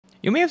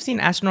You may have seen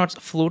astronauts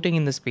floating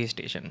in the space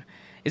station.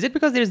 Is it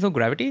because there is no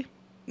gravity?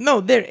 No,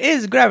 there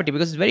is gravity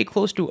because it's very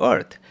close to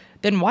Earth.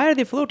 Then why are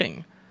they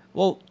floating?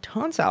 Well,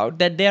 turns out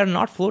that they are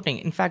not floating.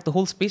 In fact, the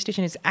whole space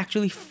station is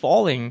actually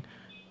falling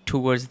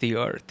towards the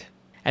Earth.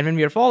 And when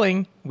we are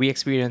falling, we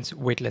experience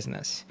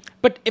weightlessness.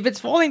 But if it's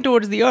falling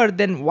towards the Earth,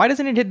 then why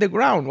doesn't it hit the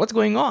ground? What's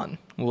going on?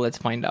 Well, let's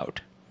find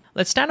out.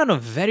 Let's stand on a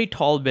very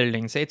tall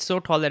building. Say it's so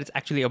tall that it's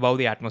actually above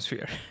the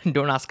atmosphere.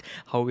 Don't ask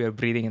how we are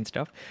breathing and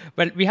stuff.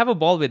 But we have a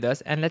ball with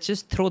us and let's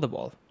just throw the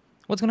ball.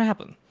 What's going to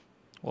happen?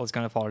 Well, it's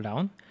going to fall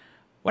down.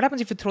 What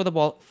happens if you throw the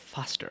ball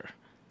faster?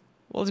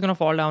 Well, it's going to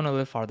fall down a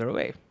little farther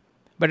away.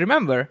 But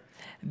remember,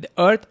 the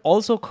Earth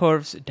also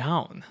curves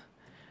down.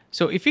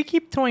 So if you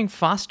keep throwing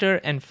faster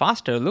and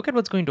faster, look at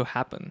what's going to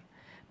happen.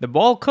 The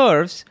ball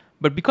curves,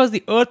 but because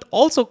the Earth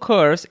also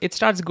curves, it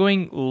starts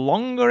going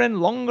longer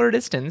and longer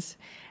distance.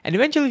 And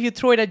eventually, if you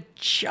throw it at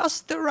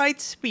just the right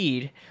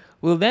speed,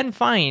 we'll then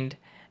find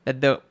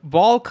that the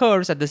ball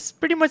curves at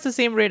pretty much the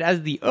same rate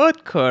as the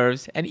Earth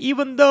curves. And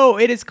even though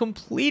it is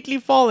completely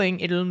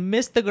falling, it'll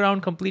miss the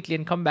ground completely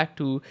and come back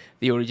to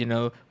the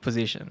original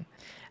position.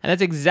 And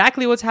that's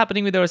exactly what's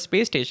happening with our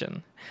space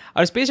station.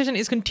 Our space station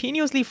is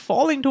continuously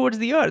falling towards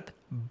the Earth.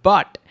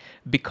 But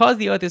because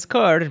the Earth is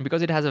curved and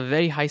because it has a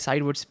very high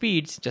sideward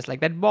speed, just like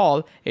that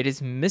ball, it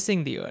is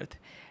missing the Earth.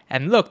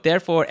 And look,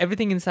 therefore,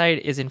 everything inside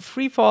is in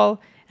free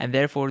fall, and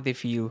therefore they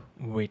feel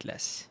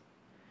weightless.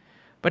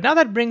 But now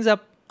that brings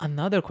up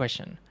another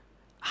question.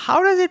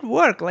 How does it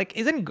work? Like,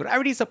 isn't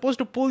gravity supposed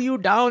to pull you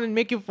down and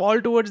make you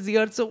fall towards the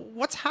Earth? So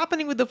what's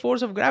happening with the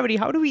force of gravity?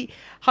 How do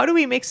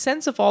we make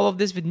sense of all of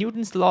this with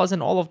Newton's laws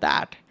and all of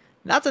that?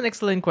 That's an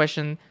excellent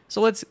question.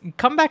 So let's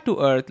come back to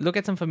Earth, look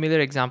at some familiar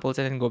examples,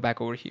 and then go back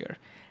over here.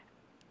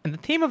 And the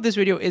theme of this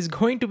video is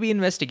going to be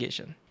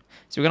investigation.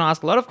 So we're going to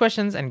ask a lot of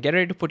questions and get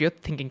ready to put your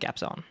thinking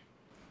caps on.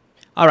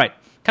 All right.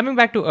 Coming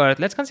back to Earth,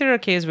 let's consider a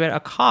case where a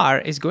car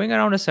is going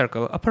around a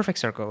circle, a perfect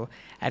circle,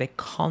 at a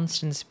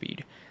constant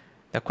speed.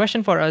 The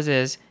question for us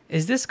is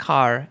this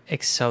car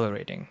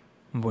accelerating?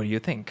 What do you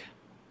think?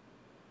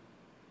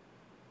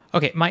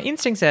 Okay, my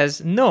instinct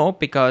says no,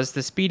 because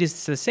the speed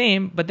is the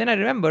same, but then I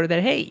remember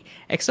that, hey,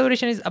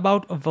 acceleration is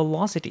about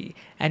velocity,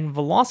 and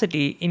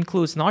velocity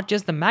includes not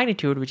just the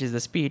magnitude, which is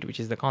the speed, which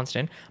is the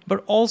constant,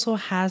 but also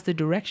has the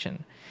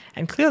direction.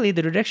 And clearly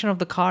the direction of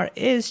the car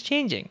is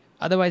changing.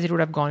 Otherwise, it would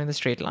have gone in the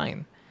straight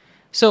line.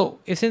 So,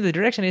 since the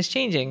direction is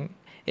changing,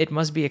 it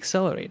must be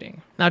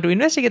accelerating. Now, to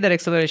investigate that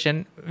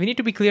acceleration, we need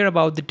to be clear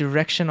about the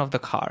direction of the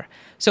car.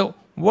 So,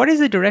 what is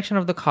the direction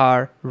of the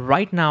car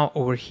right now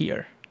over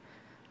here?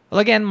 Well,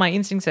 again, my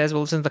instinct says,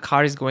 well, since the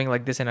car is going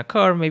like this in a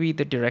curve, maybe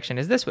the direction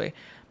is this way.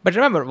 But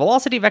remember,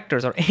 velocity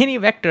vectors or any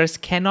vectors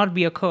cannot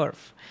be a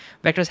curve.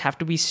 Vectors have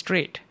to be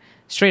straight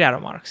arrow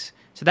marks.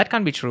 So that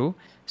can't be true.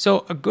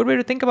 So a good way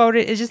to think about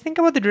it is just think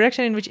about the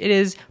direction in which it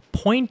is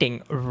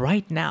pointing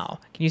right now.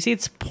 Can you see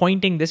it's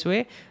pointing this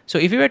way? So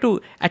if you were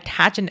to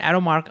attach an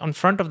arrow mark on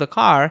front of the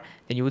car,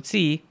 then you would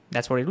see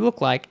that's what it would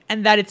look like.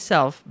 And that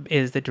itself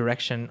is the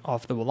direction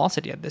of the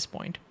velocity at this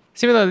point.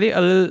 Similarly, a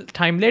little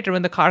time later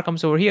when the car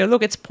comes over here,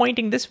 look, it's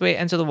pointing this way.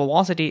 And so the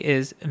velocity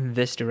is in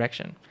this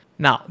direction.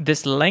 Now,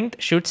 this length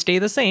should stay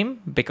the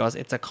same because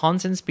it's a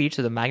constant speed,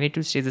 so the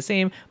magnitude stays the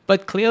same.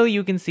 But clearly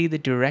you can see the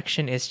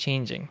direction is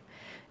changing.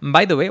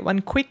 By the way,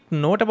 one quick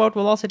note about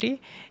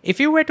velocity.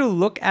 If you were to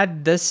look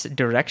at this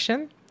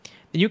direction,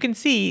 you can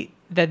see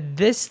that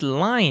this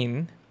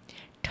line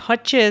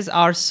touches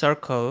our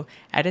circle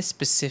at a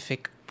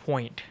specific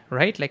point,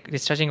 right? Like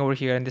it's touching over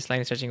here and this line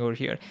is touching over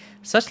here.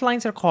 Such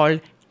lines are called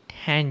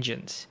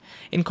tangents.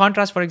 In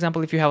contrast, for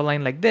example, if you have a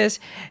line like this,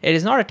 it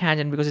is not a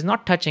tangent because it's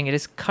not touching, it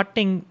is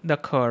cutting the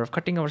curve,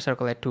 cutting our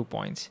circle at 2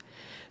 points.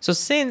 So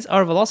since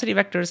our velocity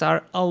vectors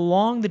are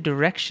along the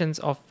directions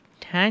of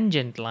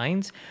tangent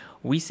lines,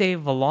 we say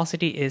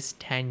velocity is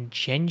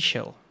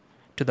tangential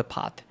to the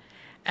path.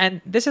 And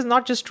this is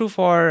not just true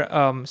for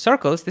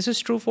circles, this is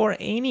true for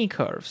any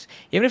curves.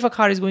 Even if a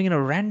car is going in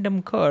a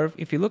random curve,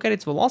 if you look at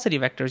its velocity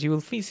vectors, you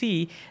will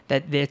see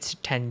that it's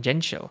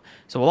tangential.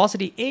 So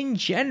velocity in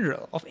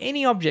general of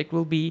any object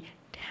will be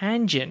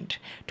tangent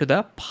to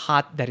the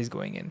path that is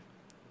going in.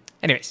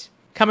 Anyways,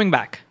 coming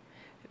back.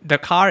 The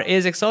car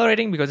is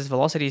accelerating because its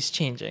velocity is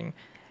changing.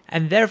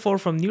 And therefore,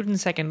 from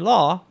Newton's second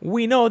law,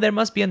 we know there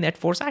must be a net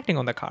force acting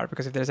on the car.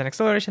 Because if there's an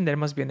acceleration, there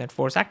must be a net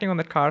force acting on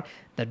that car.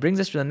 That brings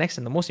us to the next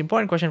and the most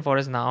important question for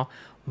us now.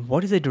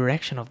 What is the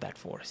direction of that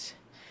force?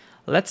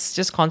 Let's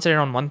just concentrate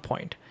on one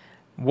point.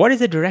 What is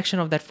the direction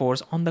of that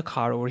force on the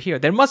car over here?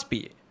 There must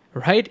be,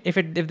 right? If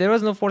there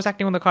was no force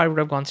acting on the car, it would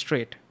have gone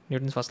straight.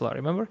 Newton's first law,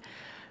 remember?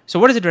 So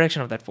what is the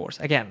direction of that force?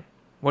 Again,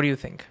 what do you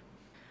think?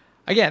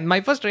 Again,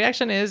 my first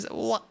reaction is,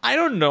 well, I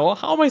don't know.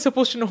 How am I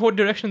supposed to know what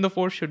direction the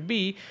force should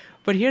be?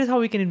 But here's how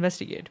we can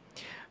investigate.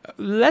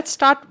 Let's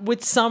start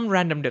with some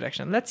random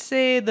direction. Let's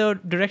say the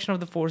direction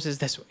of the force is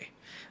this way.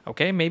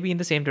 Okay, maybe in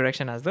the same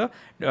direction as the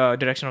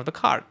direction of the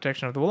car,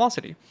 direction of the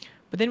velocity.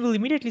 But then we'll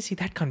immediately see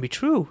that can't be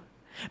true.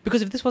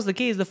 Because if this was the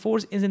case, the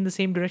force is in the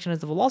same direction as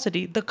the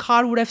velocity, the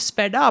car would have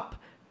sped up.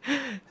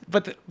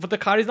 But the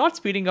car is not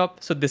speeding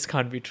up, so this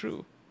can't be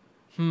true.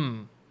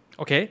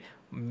 Okay,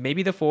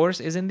 maybe the force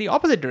is in the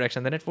opposite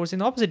direction, the net force in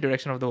the opposite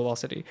direction of the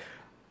velocity.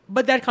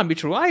 But that can't be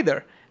true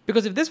either.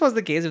 Because if this was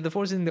the case, if the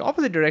force is in the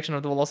opposite direction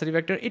of the velocity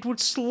vector, it would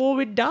slow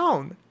it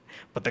down.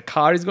 But the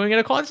car is going at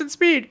a constant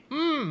speed.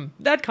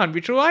 That can't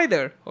be true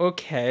either.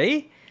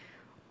 Okay.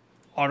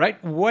 All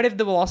right, what if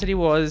the velocity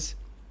was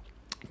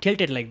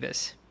tilted like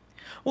this?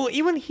 Well,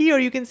 even here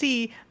you can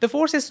see the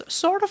force is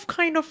sort of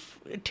kind of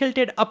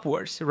tilted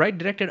upwards, right?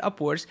 Directed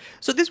upwards.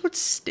 So this would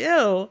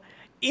still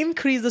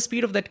increase the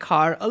speed of that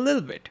car a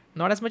little bit.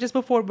 Not as much as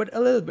before, but a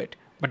little bit.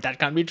 But that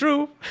can't be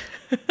true.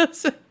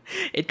 So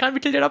it can't be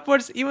tilted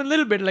upwards even a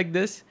little bit like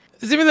this.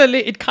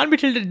 Similarly, it can't be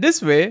tilted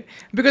this way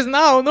because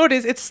now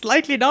notice it's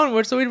slightly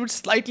downward, so it would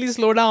slightly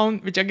slow down,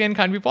 which again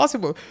can't be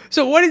possible.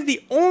 So what is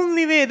the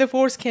only way the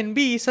force can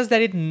be such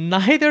that it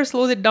neither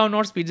slows it down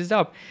nor speeds it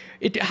up?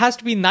 It has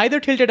to be neither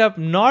tilted up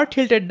nor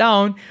tilted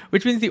down,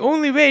 which means the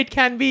only way it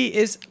can be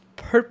is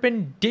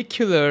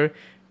perpendicular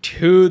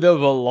to the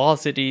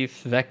velocity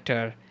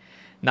vector.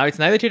 Now it's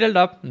neither tilted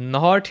up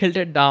nor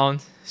tilted down,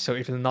 so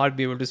it will not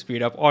be able to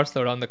speed up or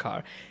slow down the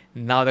car.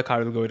 Now the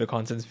car will go at a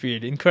constant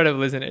speed.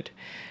 Incredible, isn't it?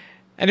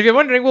 And if you're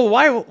wondering, well,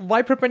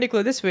 why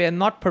perpendicular this way and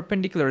not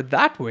perpendicular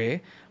that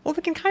way? Well,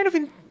 we can kind of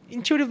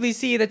intuitively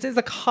see that since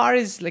the car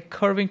is like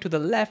curving to the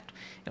left,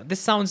 this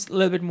sounds a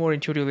little bit more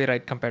intuitively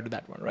right compared to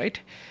that one, right?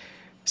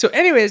 So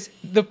anyways,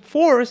 the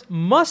force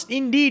must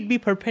indeed be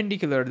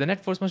perpendicular. The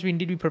net force must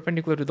indeed be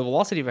perpendicular to the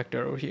velocity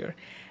vector over here.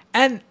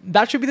 And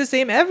that should be the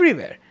same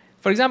everywhere.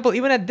 For example,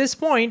 even at this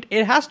point,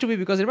 it has to be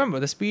because remember,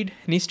 the speed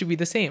needs to be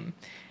the same.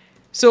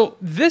 So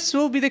this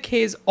will be the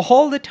case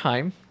all the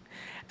time.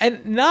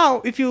 And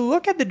now, if you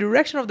look at the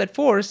direction of that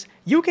force,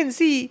 you can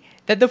see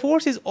that the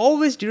force is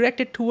always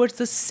directed towards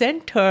the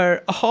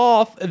center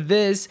of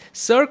this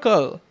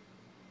circle.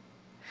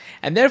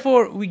 And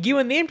therefore, we give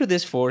a name to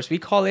this force. We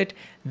call it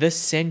the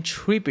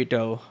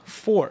centripetal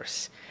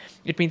force.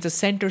 It means a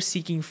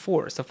center-seeking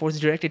force, a force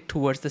directed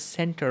towards the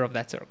center of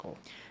that circle.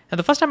 Now,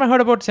 the first time I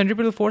heard about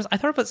centripetal force, I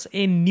thought it was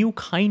a new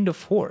kind of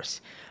force,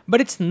 but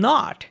it's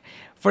not.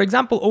 For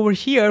example, over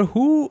here,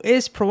 who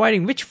is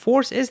providing, which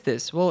force is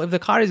this? Well, if the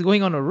car is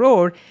going on a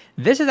road,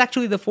 this is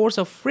actually the force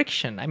of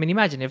friction. I mean,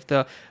 imagine if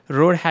the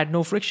road had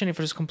no friction, if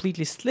it was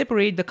completely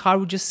slippery, the car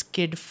would just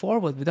skid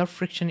forward. Without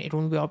friction, it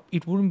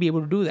wouldn't be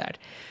able to do that.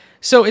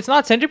 So it's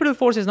not, centripetal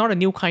force is not a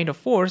new kind of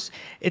force.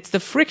 It's the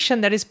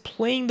friction that is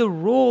playing the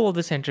role of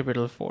the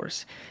centripetal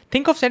force.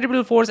 Think of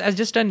centripetal force as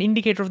just an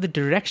indicator of the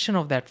direction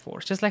of that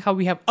force. Just like how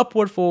we have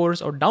upward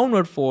force or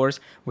downward force,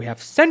 we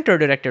have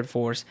center-directed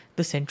force,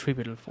 the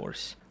centripetal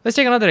force. Let's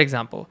take another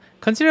example.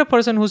 Consider a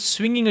person who's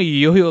swinging a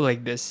yo-yo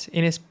like this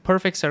in a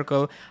perfect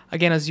circle.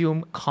 Again,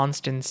 assume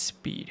constant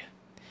speed.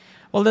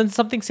 Well, then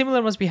something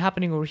similar must be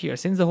happening over here.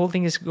 Since the whole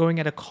thing is going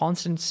at a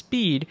constant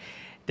speed,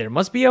 there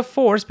must be a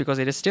force because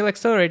it is still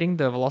accelerating,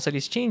 the velocity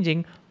is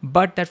changing,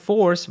 but that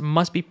force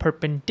must be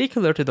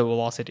perpendicular to the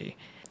velocity.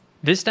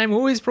 This time,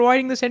 who is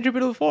providing the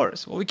centripetal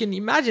force? Well, we can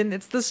imagine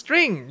it's the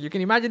string. You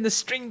can imagine the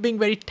string being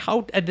very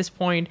taut at this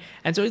point,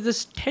 and so it's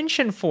this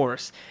tension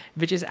force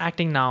which is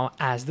acting now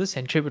as the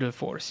centripetal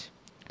force.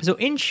 So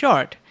in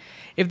short,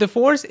 if the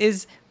force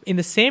is in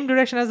the same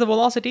direction as the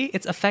velocity,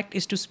 its effect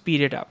is to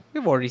speed it up.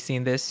 We've already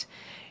seen this.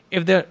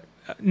 If the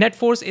net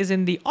force is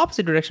in the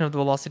opposite direction of the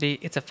velocity,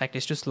 its effect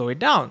is to slow it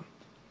down.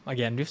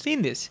 Again, we've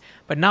seen this.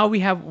 But now we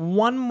have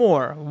one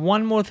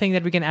more thing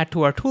that we can add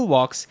to our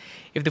toolbox.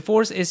 If the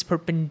force is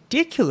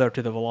perpendicular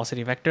to the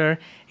velocity vector,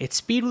 its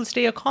speed will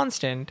stay a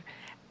constant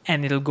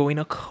and it'll go in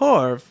a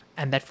curve,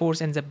 and that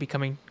force ends up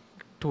becoming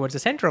towards the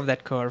center of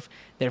that curve.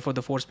 Therefore,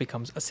 the force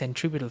becomes a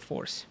centripetal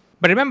force.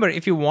 But remember,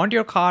 if you want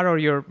your car or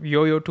your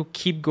yo-yo to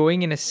keep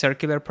going in a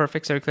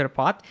perfect circular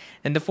path,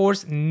 then the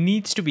force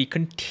needs to be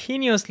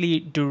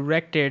continuously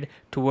directed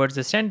towards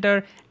the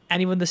center,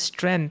 and even the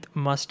strength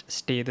must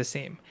stay the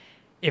same.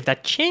 If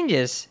that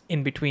changes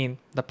in between,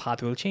 the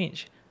path will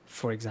change.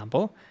 For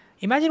example,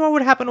 imagine what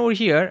would happen over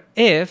here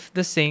if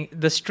the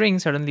string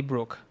suddenly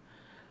broke.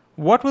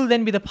 What will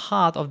then be the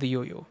path of the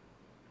yo-yo?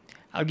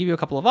 I'll give you a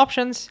couple of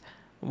options.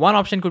 One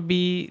option could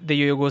be the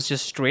yo-yo goes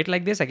just straight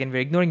like this. Again,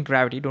 we're ignoring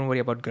gravity. Don't worry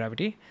about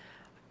gravity.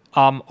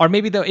 Or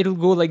maybe it'll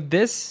go like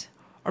this.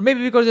 Or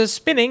maybe because it's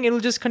spinning, it'll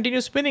just continue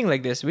spinning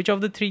like this. Which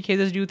of the three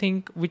cases do you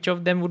think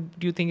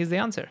is the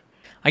answer?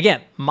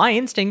 Again, my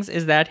instincts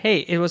is that,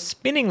 hey, it was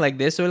spinning like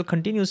this, so it'll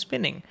continue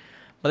spinning.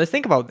 But let's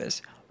think about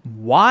this.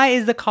 Why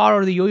is the car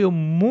or the yo-yo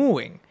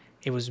moving?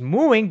 It was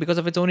moving because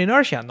of its own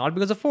inertia, not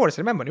because of force.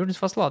 Remember, Newton's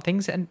first law,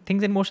 things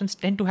in motion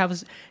tend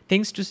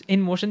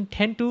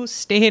to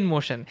stay in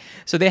motion.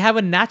 So they have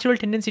a natural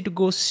tendency to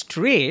go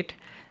straight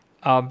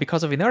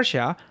because of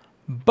inertia,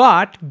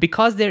 but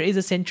because there is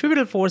a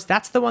centripetal force,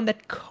 that's the one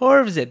that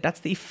curves it. That's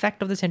the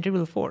effect of the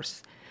centripetal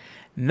force.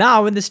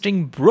 Now, when the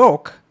string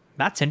broke,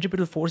 that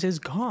centripetal force is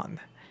gone.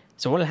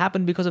 So what will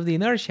happen because of the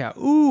inertia?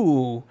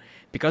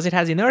 Because it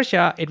has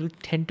inertia, it will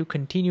tend to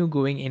continue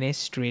going in a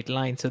straight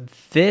line. So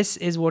this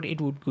is what it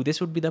would do. This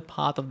would be the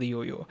path of the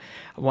yo-yo.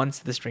 Once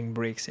the string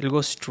breaks, it'll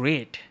go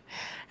straight.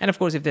 And of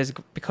course,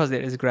 because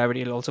there is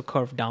gravity, it'll also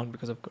curve down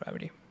because of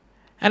gravity.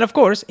 And of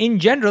course, in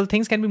general,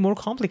 things can be more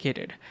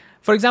complicated.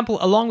 For example,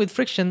 along with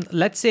friction,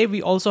 let's say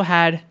we also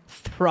had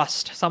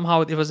thrust.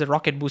 Somehow it was a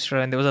rocket booster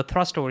and there was a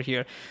thrust over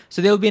here.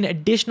 So there will be an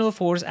additional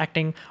force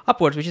acting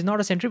upwards, which is not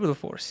a centripetal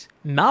force.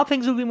 Now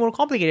things will be more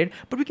complicated,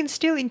 but we can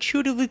still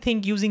intuitively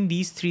think using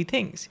these three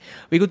things.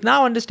 We could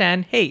now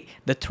understand, hey,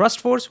 the thrust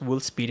force will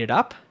speed it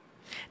up.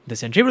 The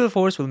centripetal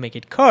force will make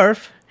it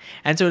curve.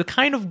 And so it'll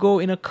kind of go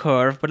in a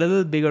curve, but a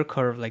little bigger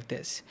curve like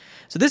this.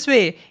 So this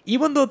way,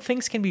 even though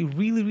things can be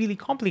really, really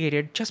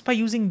complicated, just by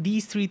using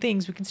these three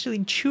things, we can still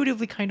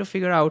intuitively kind of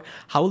figure out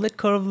how will that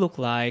curve look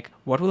like,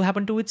 what will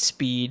happen to its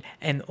speed,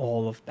 and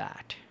all of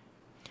that.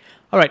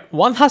 All right,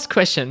 one last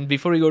question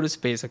before we go to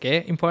space,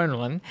 okay? Important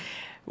one.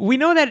 We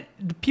know that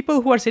the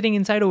people who are sitting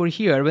inside over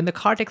here, when the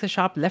car takes a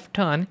sharp left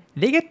turn,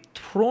 they get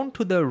thrown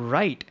to the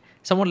right,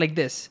 somewhat like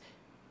this.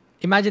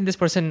 Imagine this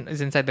person is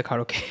inside the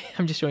car, okay?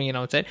 I'm just showing it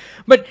outside.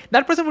 But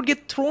that person would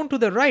get thrown to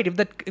the right. If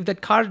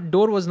that car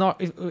door was not,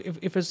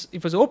 if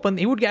it was open,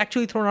 he would get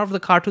actually thrown out of the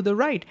car to the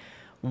right.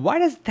 Why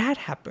does that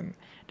happen?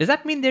 Does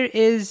that mean there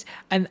is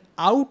an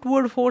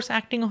outward force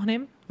acting on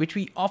him, which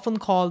we often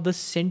call the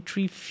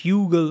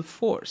centrifugal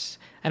force,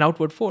 an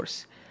outward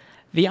force?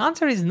 The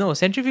answer is no.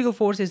 Centrifugal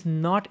force is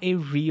not a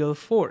real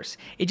force.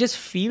 It just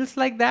feels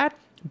like that,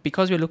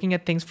 because we're looking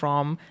at things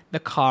from the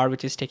car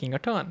which is taking a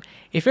turn.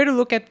 If we're to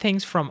look at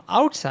things from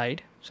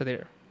outside, so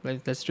there,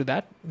 let's do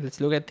that. Let's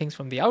look at things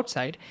from the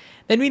outside.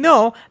 Then we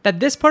know that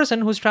this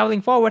person who's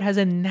traveling forward has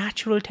a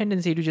natural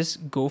tendency to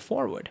just go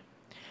forward.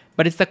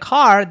 But it's the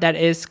car that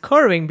is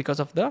curving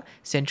because of the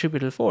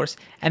centripetal force.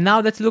 And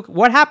now let's look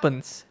what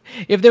happens.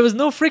 If there was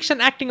no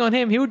friction acting on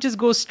him, he would just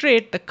go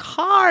straight. The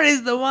car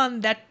is the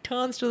one that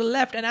turns to the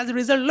left. And as a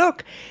result,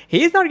 look,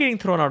 he's not getting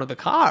thrown out of the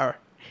car.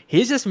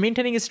 He's just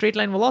maintaining his straight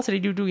line velocity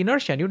due to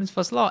inertia, Newton's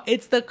first law.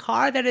 It's the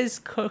car that is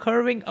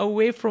curving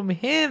away from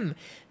him.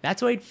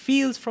 That's why it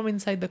feels from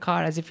inside the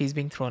car as if he's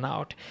being thrown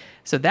out.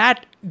 So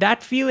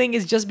that feeling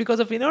is just because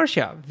of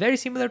inertia. Very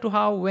similar to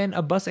how when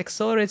a bus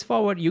accelerates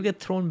forward, you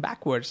get thrown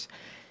backwards.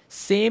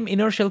 Same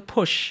inertial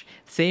push.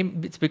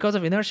 It's because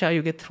of inertia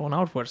you get thrown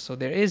outwards. So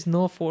there is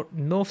no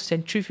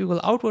centrifugal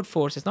outward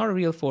force. It's not a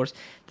real force.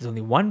 There's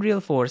only one real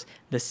force,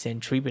 the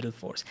centripetal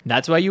force.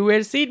 That's why you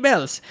wear seat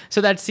belts. So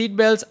that seat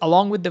belts,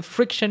 along with the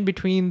friction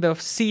between the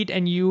seat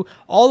and you,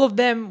 all of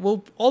them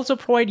will also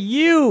provide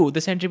you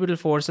the centripetal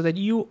force so that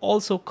you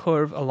also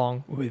curve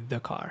along with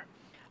the car.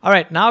 All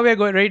right, now we're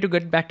ready to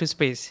get back to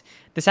space.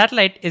 The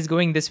satellite is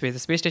going this way. The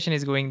space station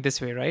is going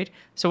this way, right?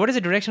 So what is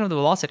the direction of the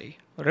velocity?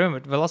 Remember,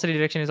 velocity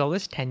direction is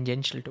always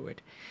tangential to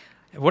it.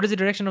 What is the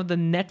direction of the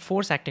net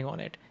force acting on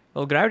it?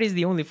 Well, gravity is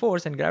the only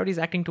force, and gravity is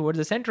acting towards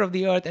the center of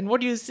the Earth. And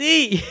what do you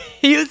see?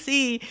 You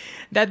see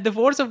that the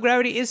force of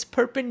gravity is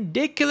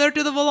perpendicular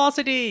to the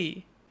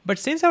velocity. But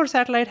since our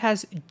satellite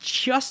has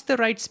just the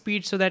right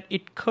speed so that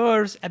it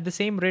curves at the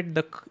same rate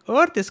the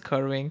Earth is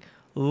curving,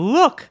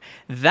 look,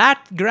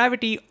 that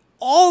gravity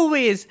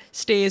always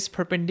stays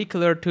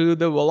perpendicular to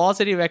the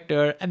velocity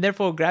vector, and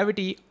therefore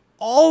gravity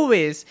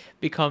always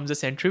becomes a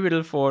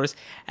centripetal force.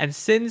 And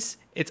since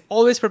it's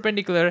always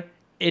perpendicular,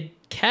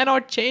 it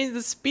cannot change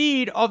the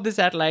speed of the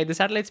satellite. The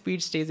satellite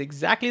speed stays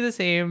exactly the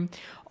same.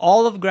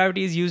 All of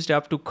gravity is used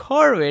up to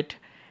curve it,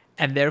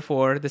 and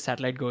therefore the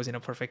satellite goes in a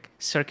perfect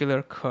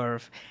circular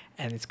curve,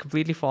 and it's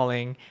completely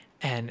falling,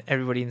 and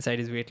everybody inside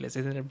is weightless.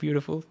 Isn't it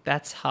beautiful?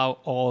 That's how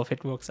all of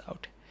it works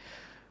out.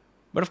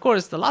 But of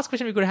course, the last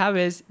question we could have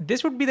is,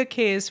 this would be the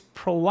case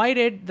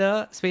provided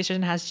the space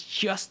station has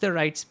just the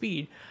right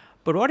speed.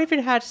 But what if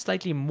it had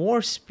slightly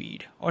more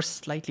speed or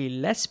slightly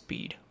less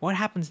speed? What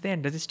happens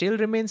then? Does it still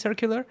remain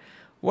circular?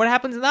 What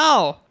happens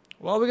now?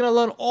 Well, we're going to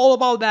learn all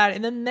about that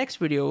in the next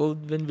video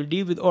when we'll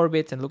deal with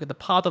orbits and look at the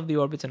path of the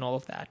orbits and all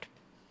of that.